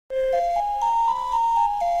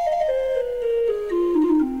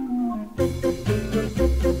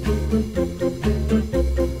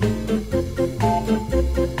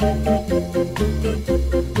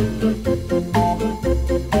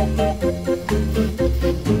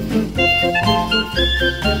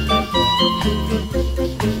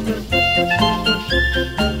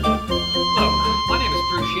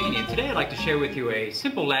do a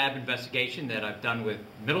simple lab investigation that I've done with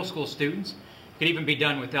middle school students. It can even be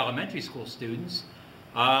done with elementary school students.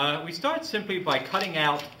 We start simply by cutting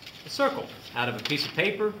out a circle out of a piece of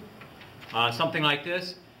paper, something like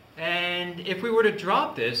this. And if we were to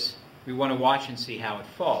drop this, we want to watch and see how it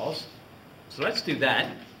falls. So let's do that.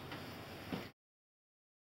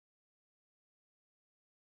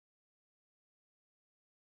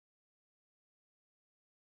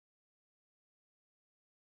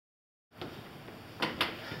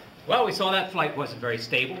 Well, we saw that flight wasn't very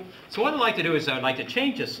stable. So what I'd like to do is I'd like to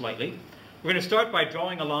change this slightly. We're going to start by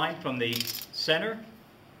drawing a line from the center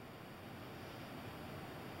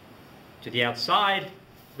to the outside.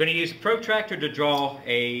 We're going to use a protractor to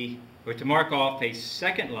to mark off a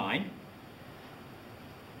second line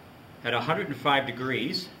at 105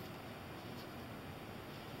 degrees.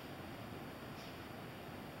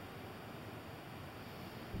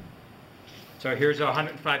 So here's a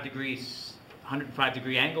 105 degree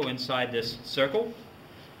angle inside this circle.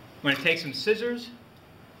 I'm going to take some scissors,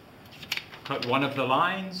 cut one of the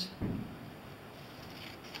lines.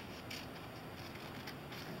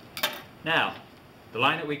 Now, the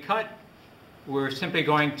line that we cut, we're simply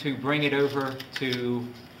going to bring it over to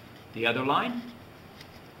the other line,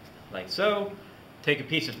 like so. Take a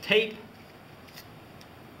piece of tape,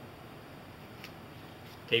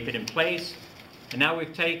 tape it in place, and now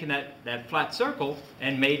we've taken that flat circle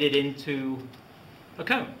and made it into a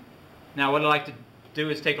cone. Now what I'd like to do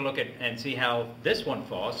is take a look at and see how this one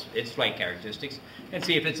falls, its flight characteristics, and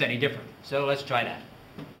see if it's any different. So let's try that.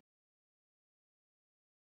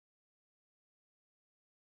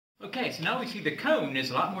 Okay, so now we see the cone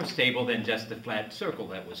is a lot more stable than just the flat circle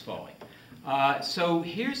that was falling. So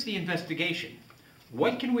here's the investigation.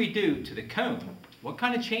 What can we do to the cone? What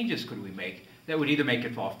kind of changes could we make that would either make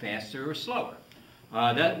it fall faster or slower?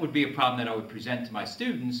 That would be a problem that I would present to my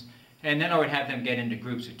students, and then I would have them get into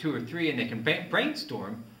groups of 2 or 3, and they can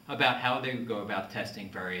brainstorm about how they would go about testing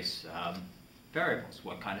various variables,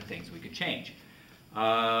 what kind of things we could change.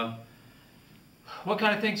 What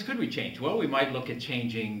kind of things could we change? Well, we might look at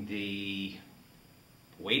changing the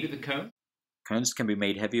weight of the cone. Cones can be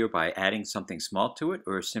made heavier by adding something small to it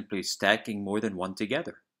or simply stacking more than one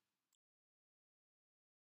together.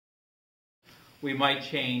 We might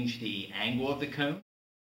change the angle of the cone.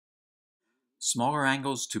 Smaller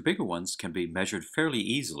angles to bigger ones can be measured fairly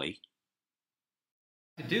easily.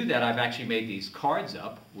 To do that, I've actually made these cards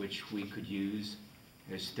up, which we could use.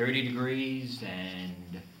 There's 30 degrees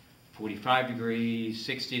and 45 degrees,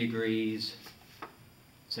 60 degrees,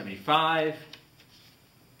 75,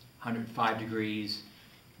 105 degrees,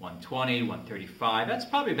 120, 135. That's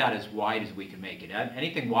probably about as wide as we can make it.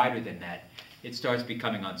 Anything wider than that, it starts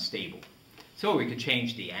becoming unstable. So we could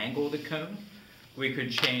change the angle of the cone. We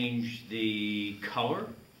could change the color.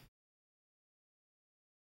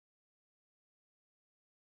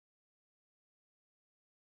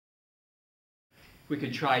 We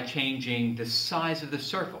could try changing the size of the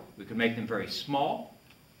circle. We could make them very small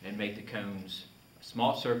and make the cones a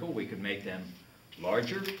small circle. We could make them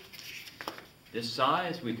larger, this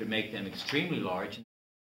size. We could make them extremely large.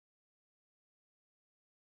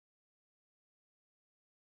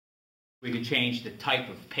 We could change the type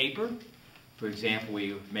of paper. For example,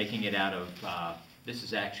 we're making it out of, this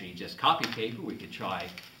is actually just copy paper. We could try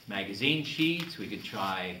magazine sheets. We could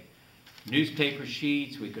try newspaper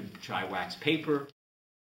sheets. We could try wax paper.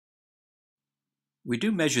 We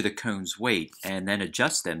do measure the cone's weight and then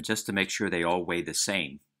adjust them just to make sure they all weigh the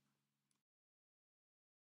same.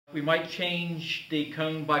 We might change the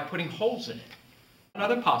cone by putting holes in it.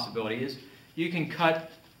 Another possibility is you can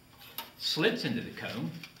cut slits into the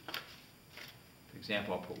cone. For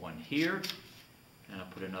example, I'll put one here, and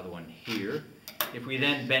I'll put another one here. If we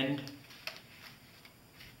then bend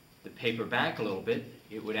the paper back a little bit,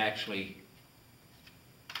 it would actually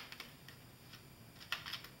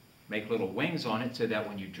make little wings on it so that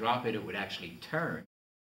when you drop it, it would actually turn.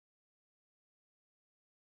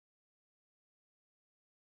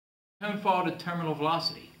 Cone fall to terminal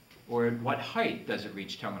velocity, or at what height does it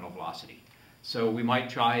reach terminal velocity? So we might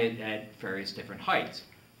try it at various different heights.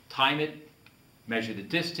 Time it, measure the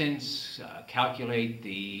distance, calculate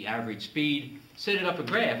the average speed, set it up a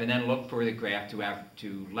graph, and then look for the graph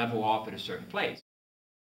to level off at a certain place.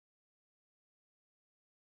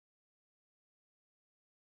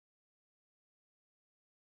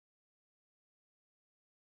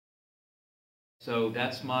 So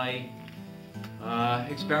that's my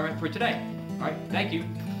experiment for today. All right, thank you.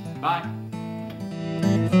 Bye.